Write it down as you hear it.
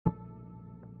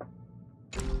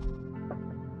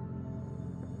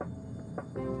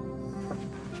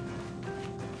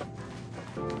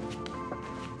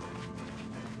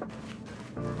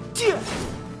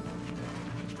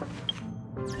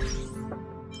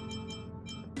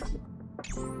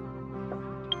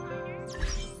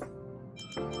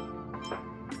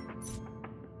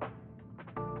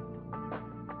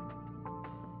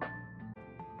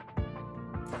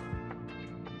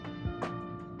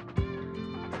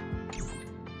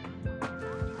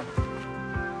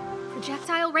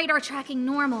Projectile radar tracking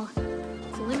normal.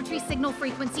 Telemetry signal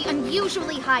frequency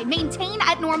unusually high. Maintain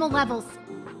at normal levels.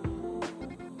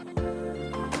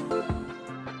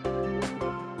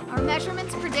 Our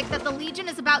measurements predict that the Legion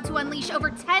is about to unleash over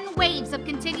 10 waves of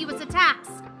continuous attacks.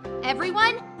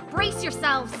 Everyone, brace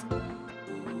yourselves.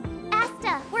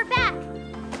 Asta, we're back!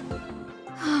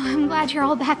 Oh, I'm glad you're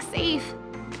all back safe.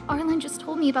 Arlen just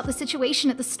told me about the situation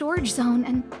at the storage zone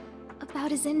and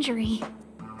about his injury.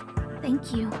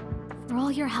 Thank you for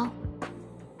all your help.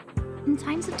 In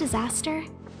times of disaster,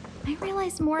 I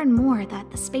realize more and more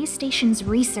that the space station's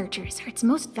researchers are its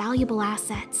most valuable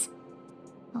assets.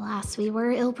 Alas, we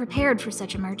were ill-prepared for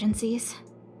such emergencies.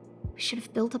 We should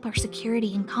have built up our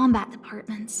security and combat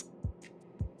departments.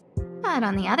 But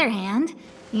on the other hand,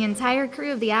 the entire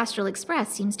crew of the Astral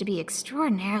Express seems to be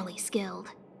extraordinarily skilled.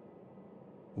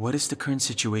 What is the current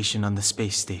situation on the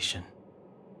space station?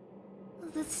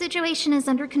 The situation is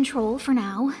under control for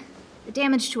now. The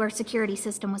damage to our security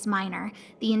system was minor.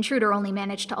 The intruder only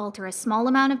managed to alter a small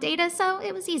amount of data, so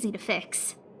it was easy to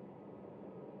fix.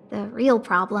 The real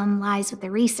problem lies with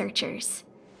the researchers.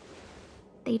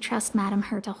 They trust Madame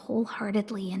Herta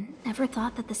wholeheartedly and never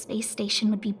thought that the space station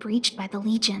would be breached by the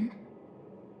Legion.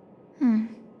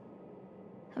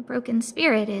 A broken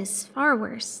spirit is far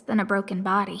worse than a broken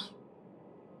body.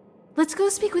 Let's go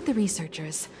speak with the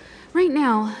researchers. Right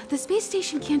now, the space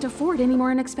station can't afford any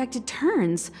more unexpected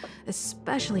turns,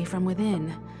 especially from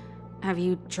within. Have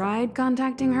you tried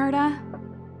contacting Herta?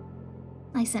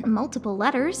 I sent multiple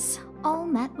letters, all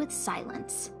met with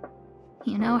silence.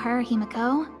 You know her,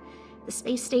 Himiko. The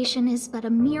space station is but a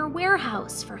mere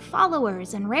warehouse for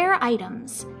followers and rare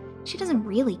items. She doesn't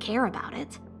really care about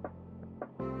it.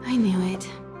 I knew it.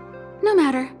 No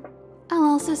matter. I'll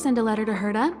also send a letter to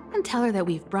Herta and tell her that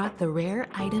we've brought the rare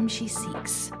item she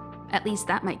seeks. At least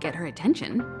that might get her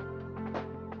attention.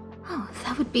 Oh,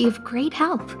 that would be of great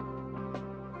help.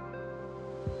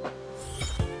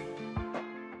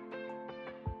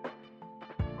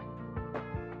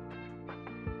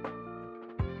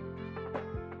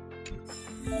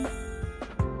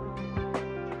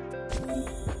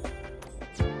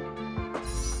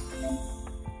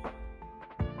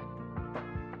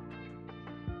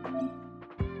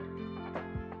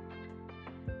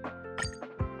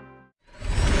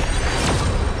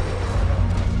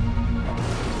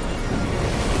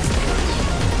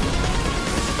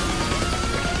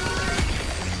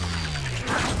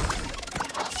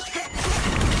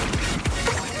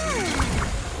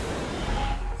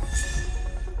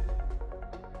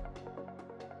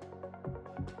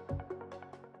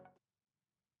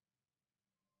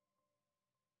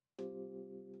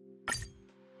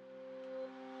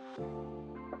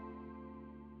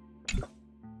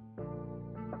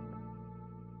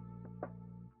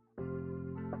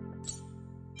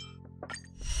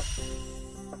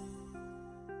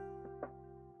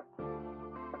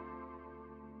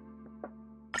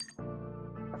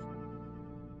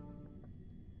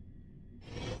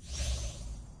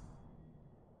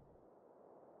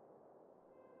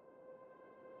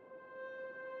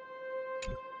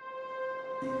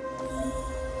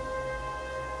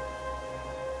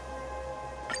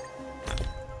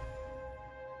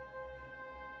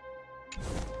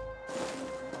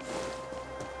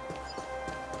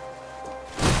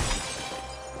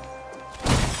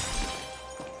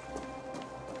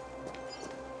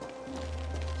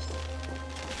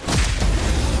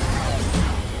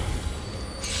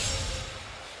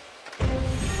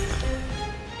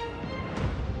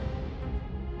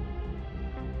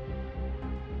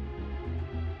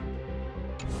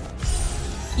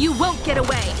 You won't get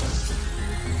away!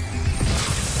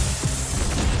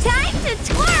 Time to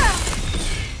twirl!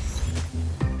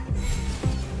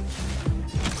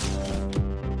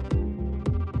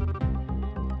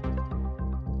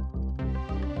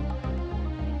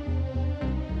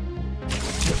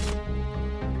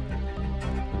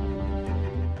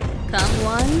 Come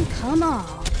one, come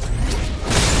all.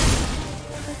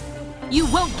 You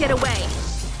won't get away!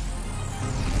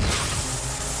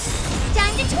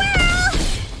 Time to twirl!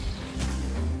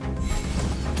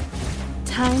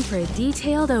 Time for a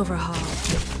detailed overhaul.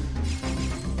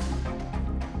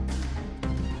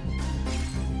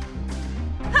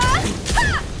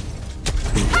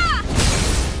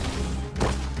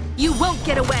 You won't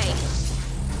get away!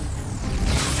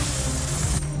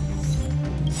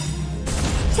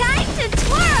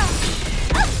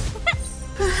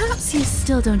 guess you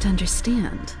still don't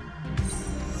understand.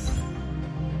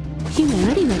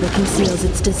 Humanity never conceals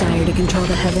its desire to control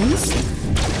the heavens,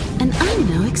 and I'm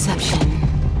no exception.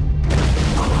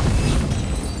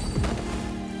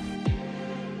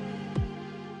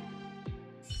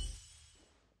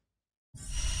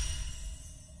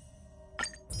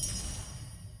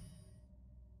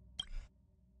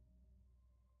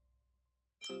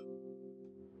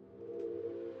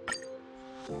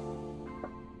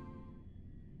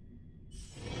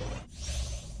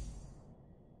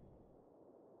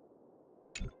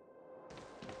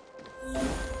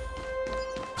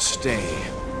 Stay.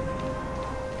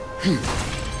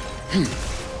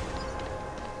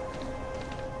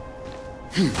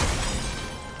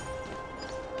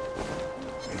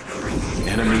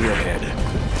 Enemy ahead.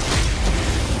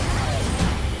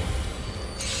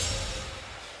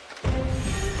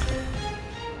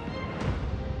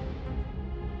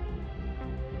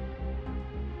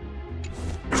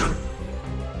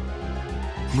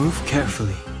 Move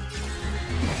carefully.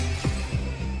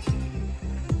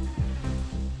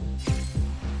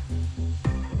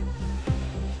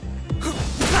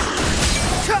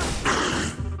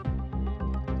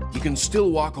 You can still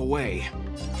walk away.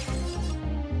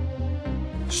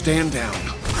 Stand down.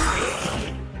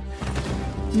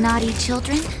 Naughty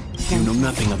children? You know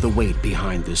nothing of the weight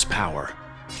behind this power.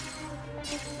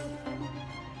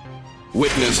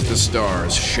 Witness the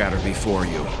stars shatter before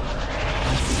you.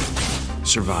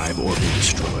 Survive or be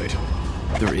destroyed.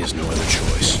 There is no other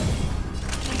choice.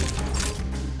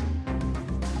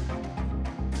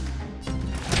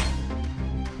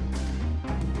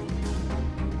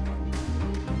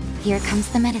 Here comes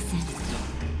the medicine.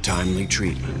 Timely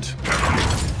treatment.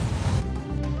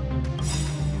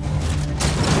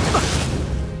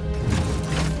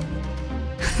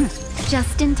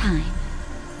 Just in time.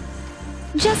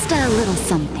 Just a little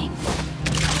something.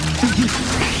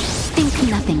 Think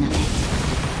nothing of it.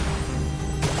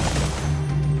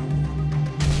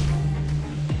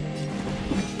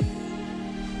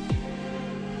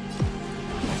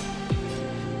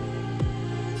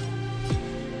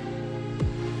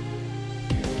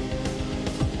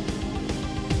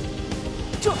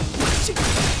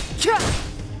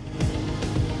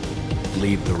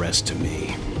 Leave the rest to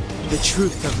me. The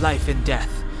truth of life and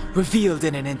death, revealed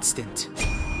in an instant.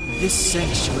 This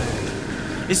sanctuary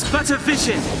is but a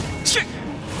vision.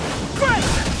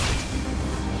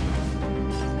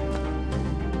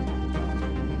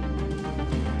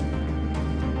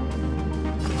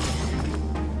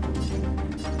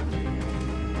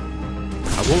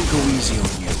 I won't go easy on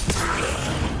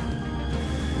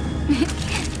you.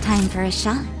 Time for a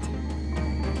shot.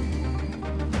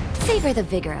 Savor the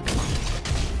vigor of life.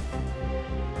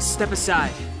 Step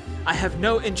aside. I have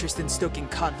no interest in stoking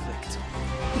conflict.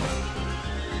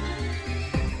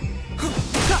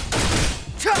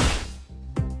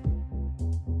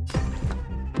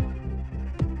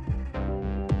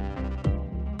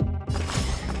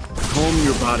 Calm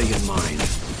your body and mind.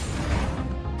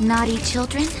 Naughty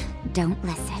children, don't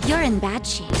listen. You're in bad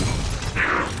shape.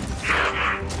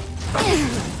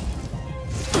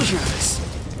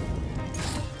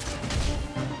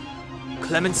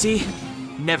 Clemency?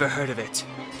 Never heard of it.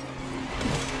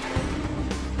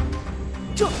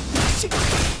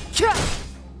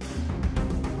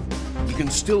 You can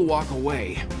still walk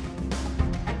away.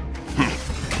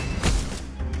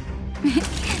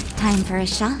 Time for a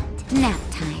shot. Nap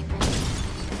time.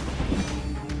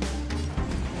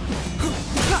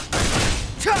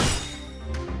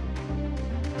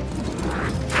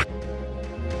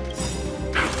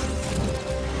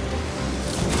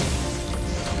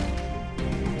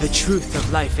 The truth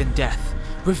of life and death,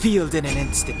 revealed in an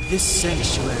instant. This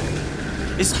sanctuary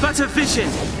is but a vision.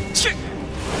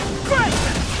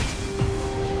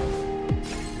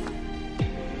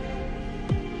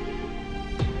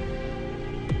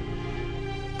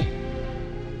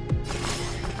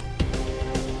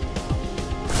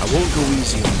 I won't go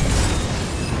easy on you.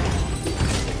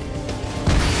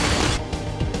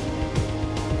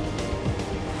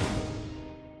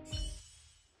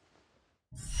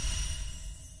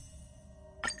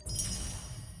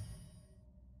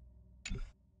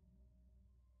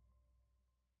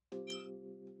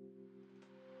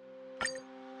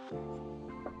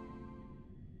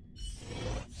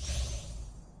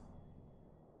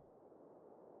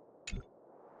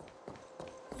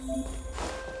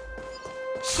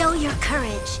 Show your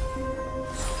courage.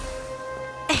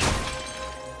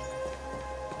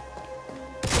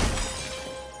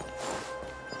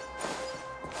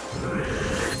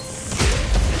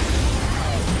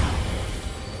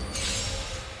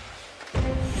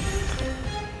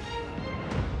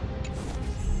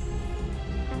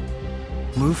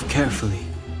 Move carefully.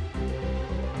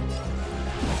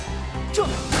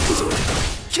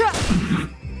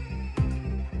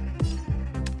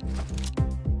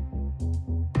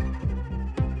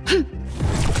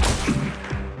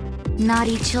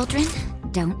 Naughty children,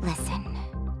 don't listen.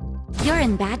 You're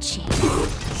in bad shape.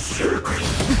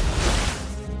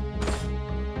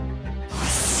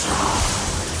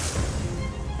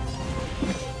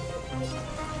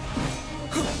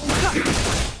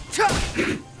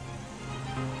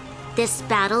 This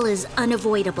battle is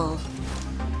unavoidable.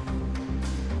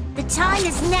 The time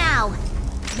is now!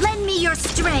 Lend me your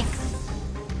strength!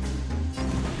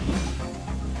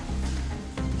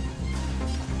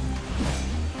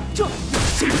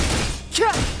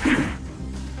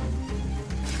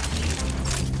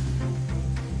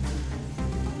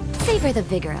 Savor the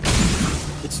vigor of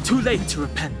it. It's too late to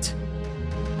repent.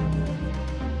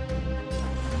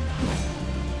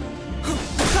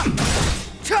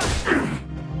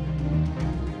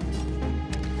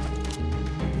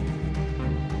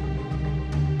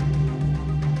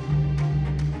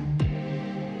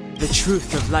 The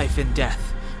truth of life and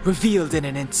death, revealed in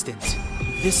an instant.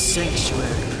 This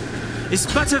sanctuary is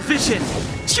but a vision!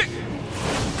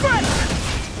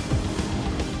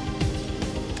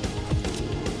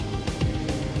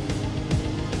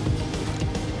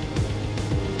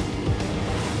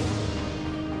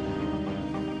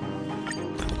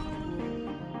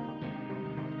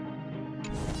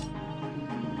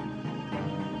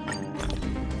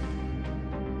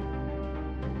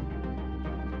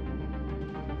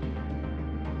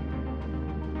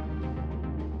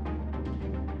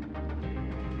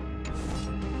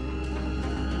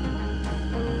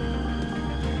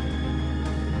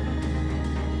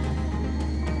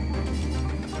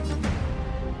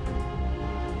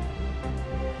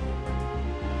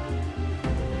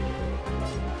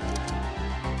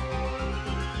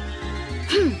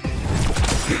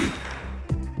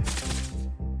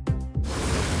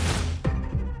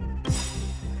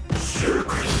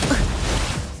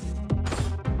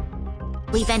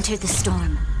 We've entered the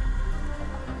storm.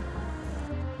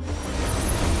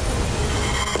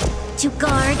 To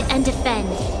guard and defend.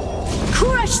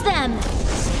 Crush them!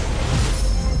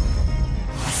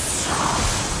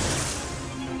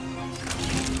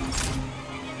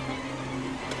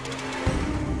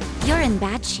 You're in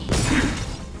bad shape.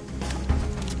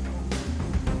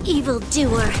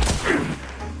 Evildoer.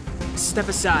 Step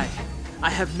aside. I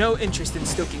have no interest in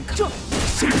stoking.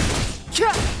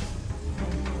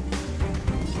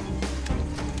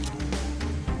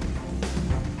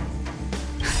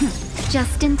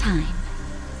 Just in time.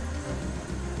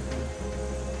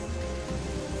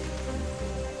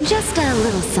 Just a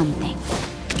little something.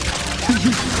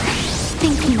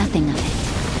 Think nothing of it.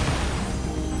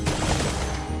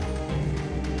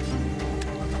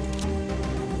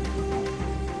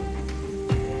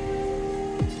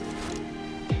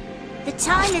 The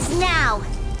time is now!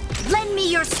 Lend me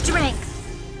your strength!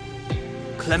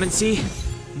 Clemency?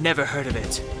 Never heard of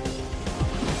it.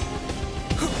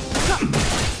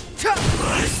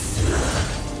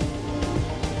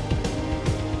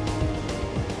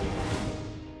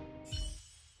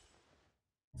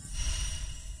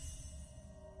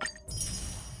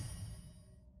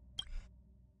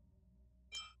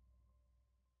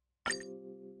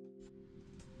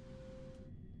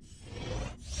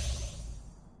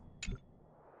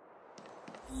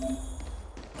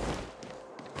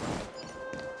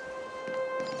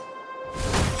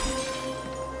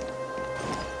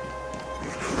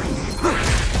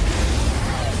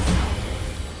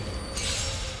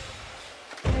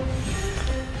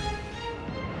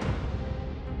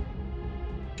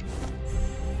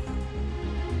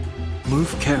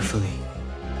 Move carefully.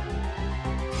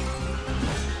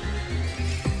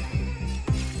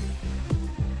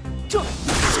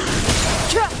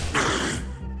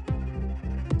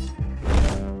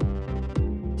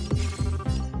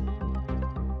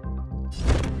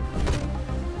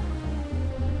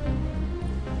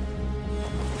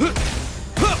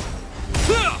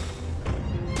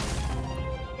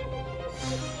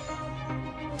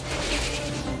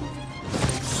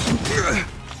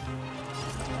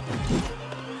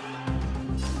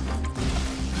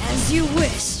 As you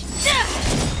wish.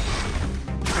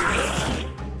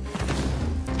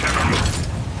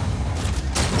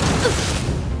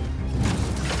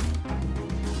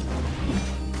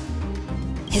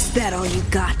 Is that all you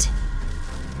got?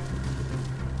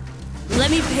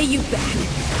 Let me pay you back.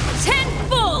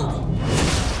 Tenfold!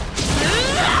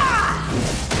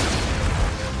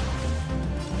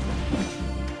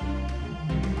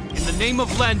 In the name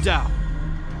of Landau,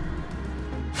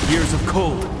 years of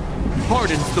cold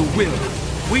hardens the will.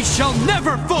 We shall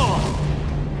never fall!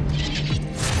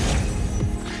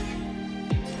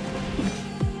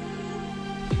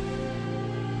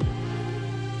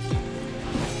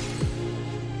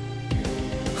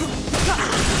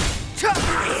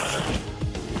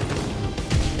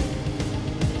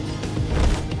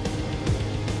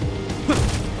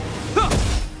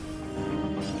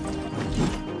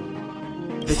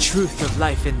 The truth of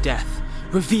life and death,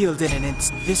 revealed in an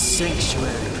instant. This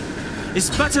sanctuary is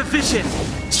but a vision.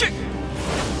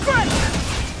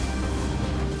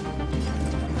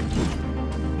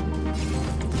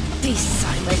 Be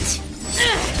silent.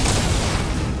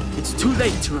 It's too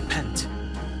late to repent.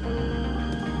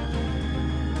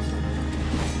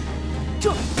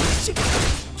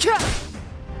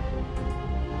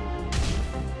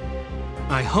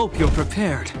 I hope you're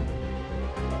prepared.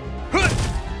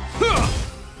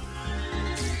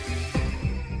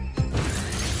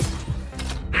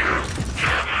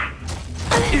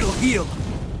 It'll heal.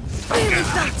 Really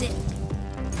felt it.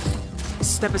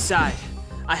 Step aside.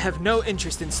 I have no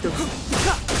interest in still.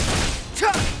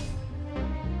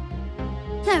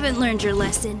 Haven't learned your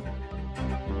lesson.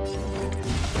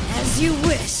 As you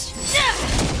wish.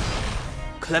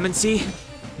 Clemency?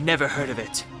 Never heard of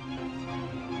it.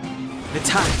 The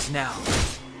time's now.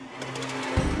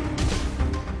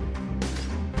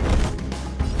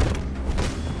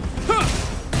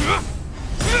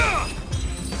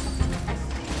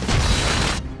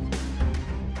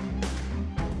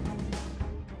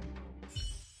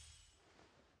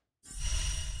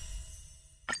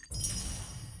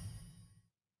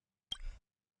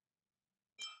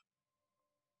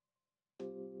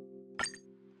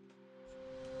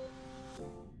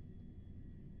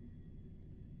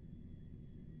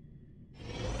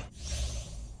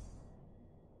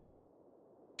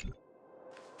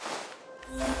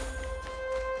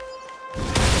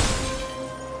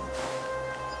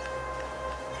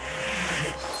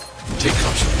 Take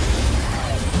caution.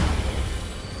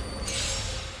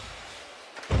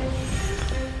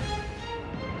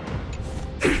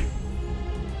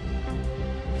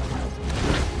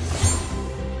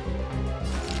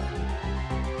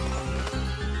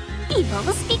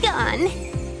 Evil's begun.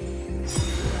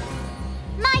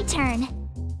 My turn.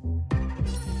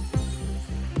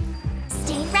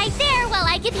 Stay right there while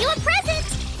I give you a present.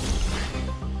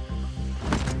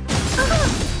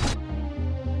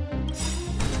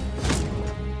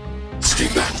 Stay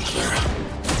back, Clara.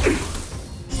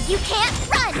 You can't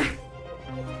run.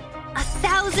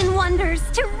 1,000 wonders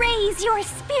to raise your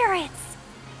spirits.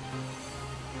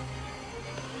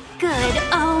 Good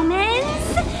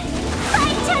omens.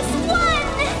 Fight us one.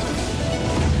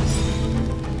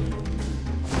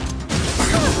 Are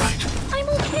you alright? I'm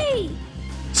okay.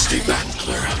 Stay back,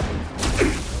 Clara.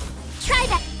 Try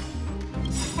that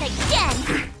again.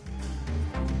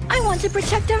 I want to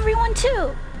protect everyone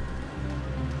too.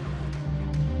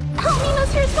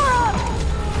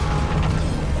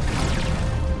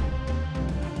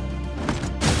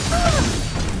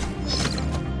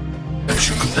 As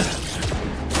you command.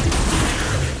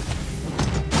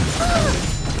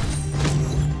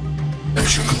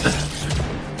 As you command.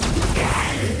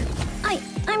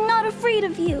 I'm not afraid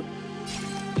of you.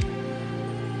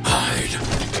 Hide.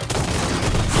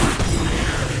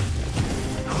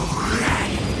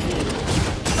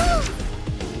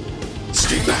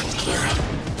 Stay back, Clara.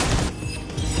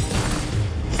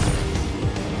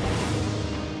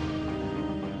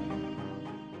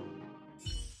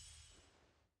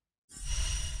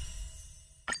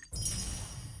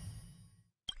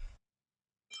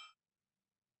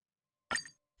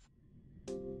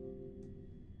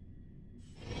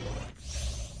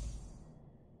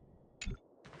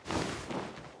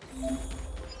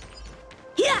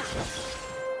 Yeah.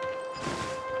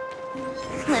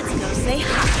 Let's go say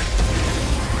hi.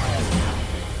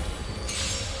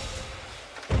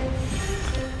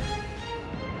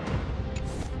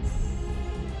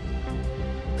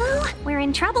 Well, we're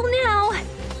in trouble now.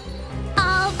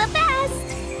 All the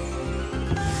best.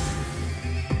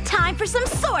 Time for some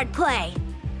sword play.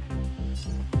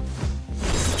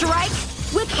 Strike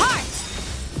with heart.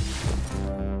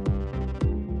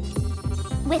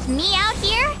 With me out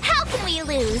here, how can we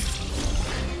lose?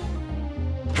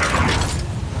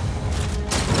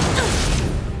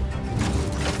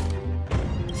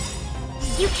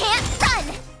 You can't run!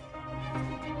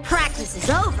 Practice is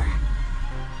over.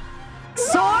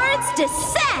 Swords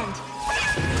descend!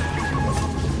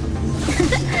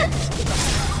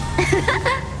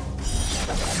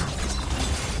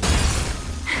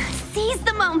 Seize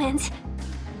the moment.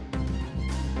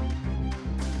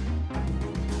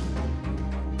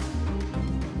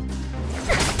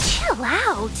 Chill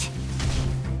out.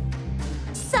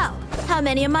 How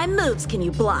many of my moves can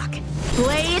you block?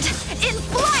 Blade in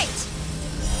flight!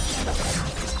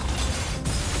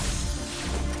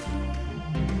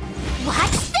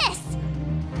 Watch this!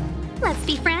 Let's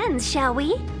be friends, shall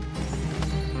we?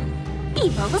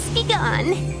 Evil's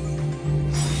begun.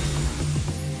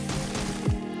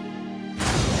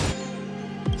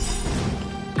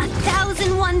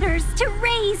 1,000 wonders to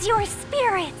raise your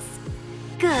spirits.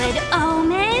 Good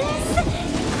omens,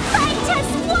 fight as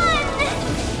one!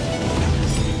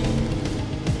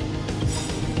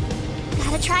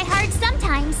 Gotta try hard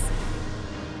sometimes.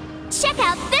 Check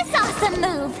out this awesome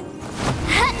move!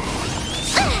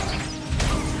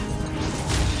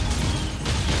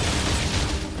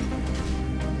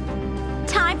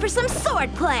 Time for some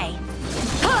sword play!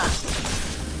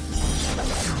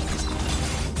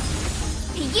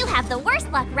 You have the worst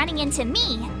luck running into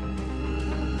me.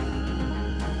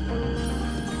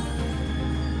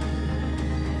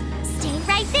 Stay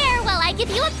right there while I give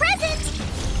you a present.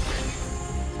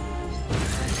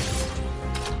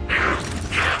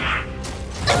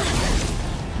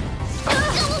 Go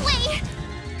away.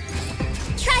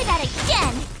 Try that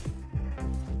again.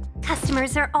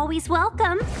 Customers are always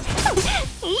welcome.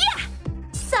 Yeah!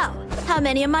 So, how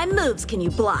many of my moves can you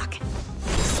block?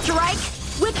 Strike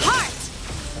with heart!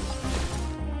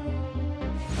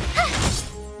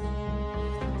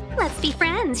 Let's be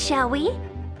friends, shall we?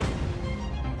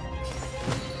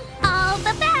 All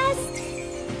the best!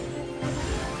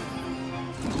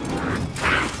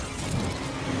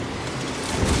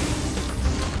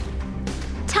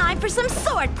 Time for some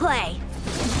sword play!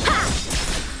 Ha!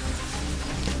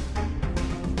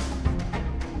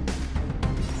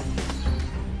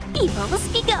 Evil's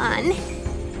begun.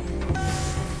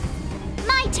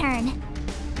 My turn.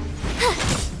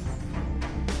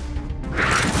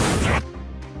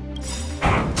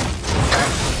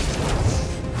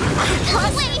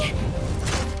 Away!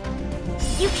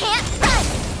 You can't run!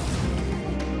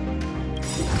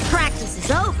 Practice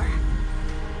is over.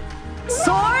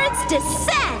 Swords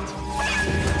descend!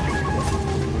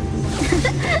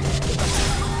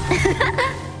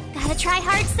 Gotta try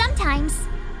hard sometimes.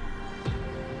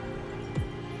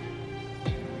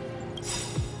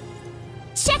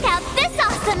 Check out this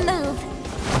awesome move!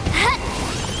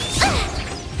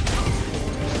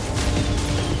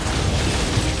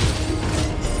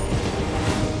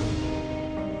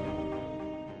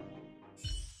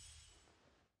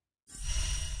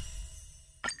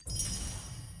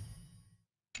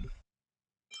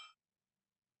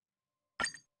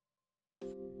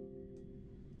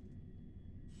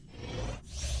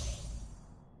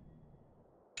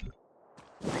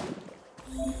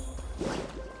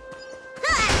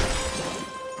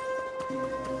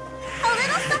 A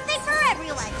little something for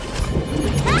everyone!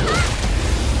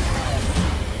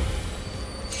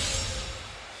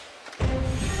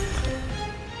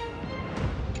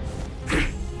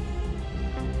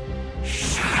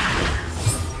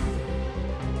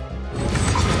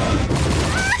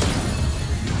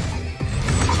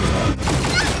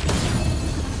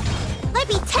 Let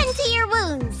me tend to your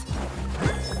wounds!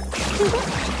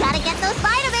 Gotta get those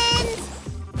vitamins!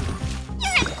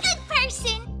 You're a good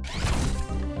person!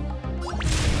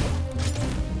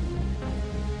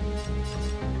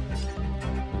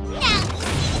 Now,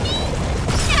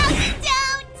 no,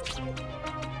 don't!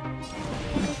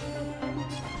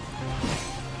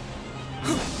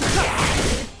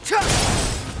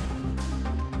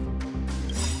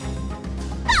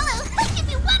 Follow Hook if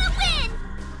you want to win!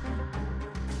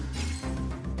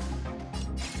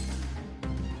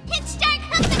 Pitch Dark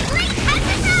Hook the Great has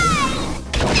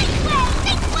arrived! This way!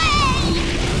 This way!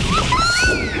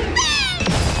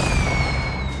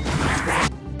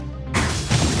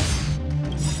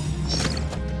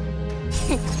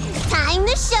 Time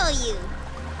to show you!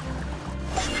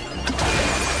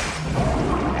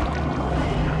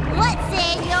 What's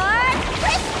in your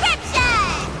prescription?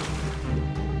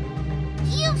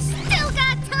 You've still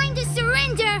got time to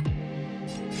surrender!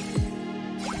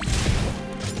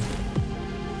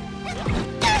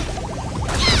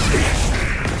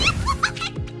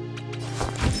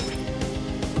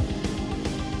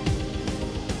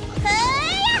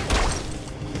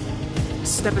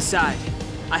 Step aside.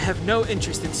 I have no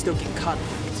interest in stoking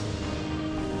conflict.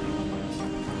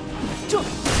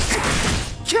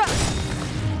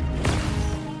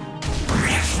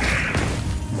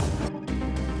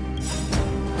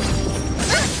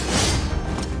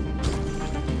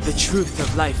 The truth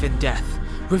of life and death,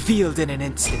 revealed in an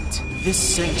instant. This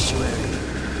sanctuary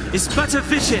is but a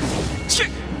vision.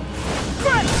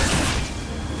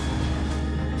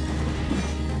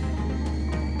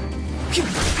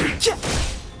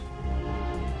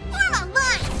 Form a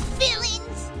line, villain!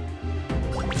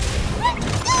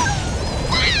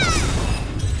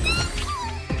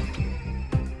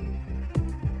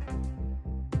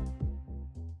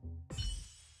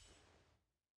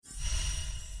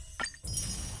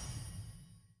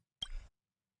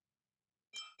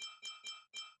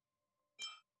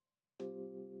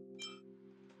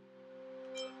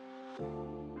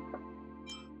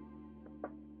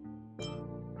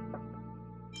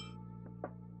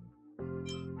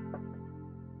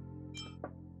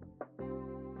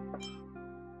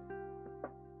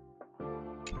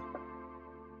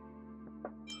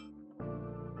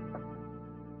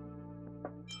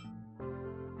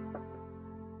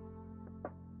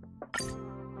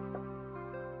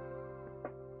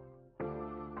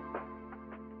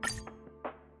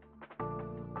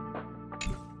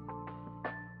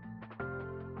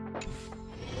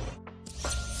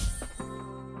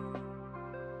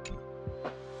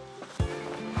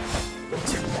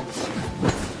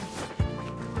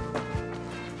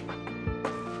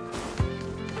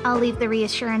 I'll leave the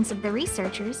reassurance of the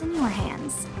researchers in your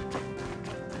hands.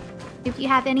 If you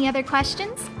have any other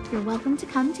questions, you're welcome to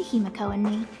come to Himiko and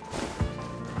me.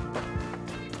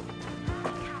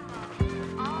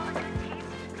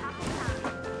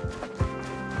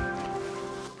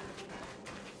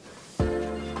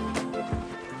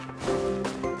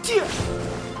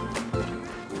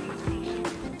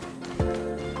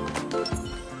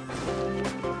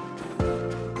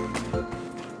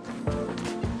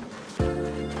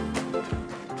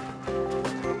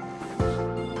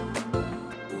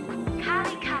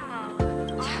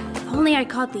 Only I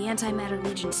caught the Antimatter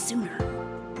Legion sooner.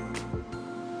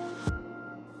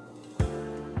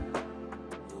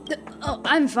 Oh,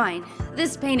 I'm fine.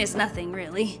 This pain is nothing,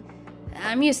 really.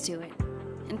 I'm used to it.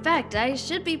 In fact, I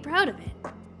should be proud of it.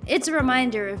 It's a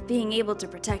reminder of being able to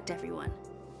protect everyone.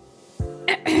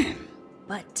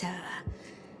 But,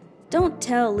 don't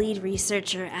tell lead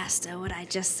researcher Asta what I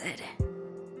just said.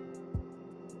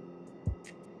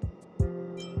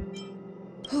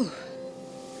 Whew.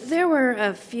 There were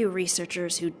a few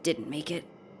researchers who didn't make it.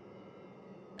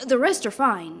 The rest are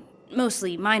fine,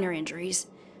 mostly minor injuries.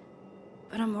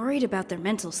 But I'm worried about their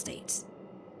mental states.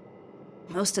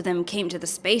 Most of them came to the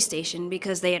space station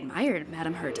because they admired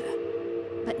Madame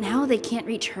Herta. But now they can't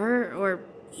reach her or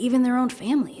even their own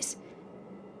families.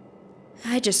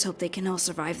 I just hope they can all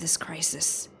survive this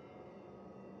crisis.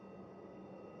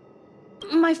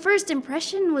 My first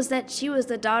impression was that she was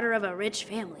the daughter of a rich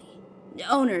family.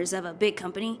 Owners of a big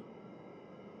company.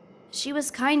 She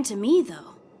was kind to me,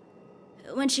 though.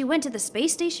 When she went to the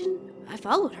space station, I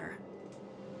followed her.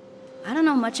 I don't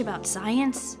know much about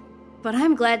science, but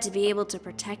I'm glad to be able to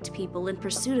protect people in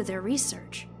pursuit of their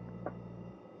research.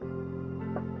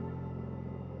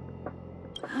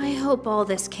 I hope all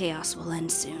this chaos will end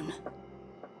soon.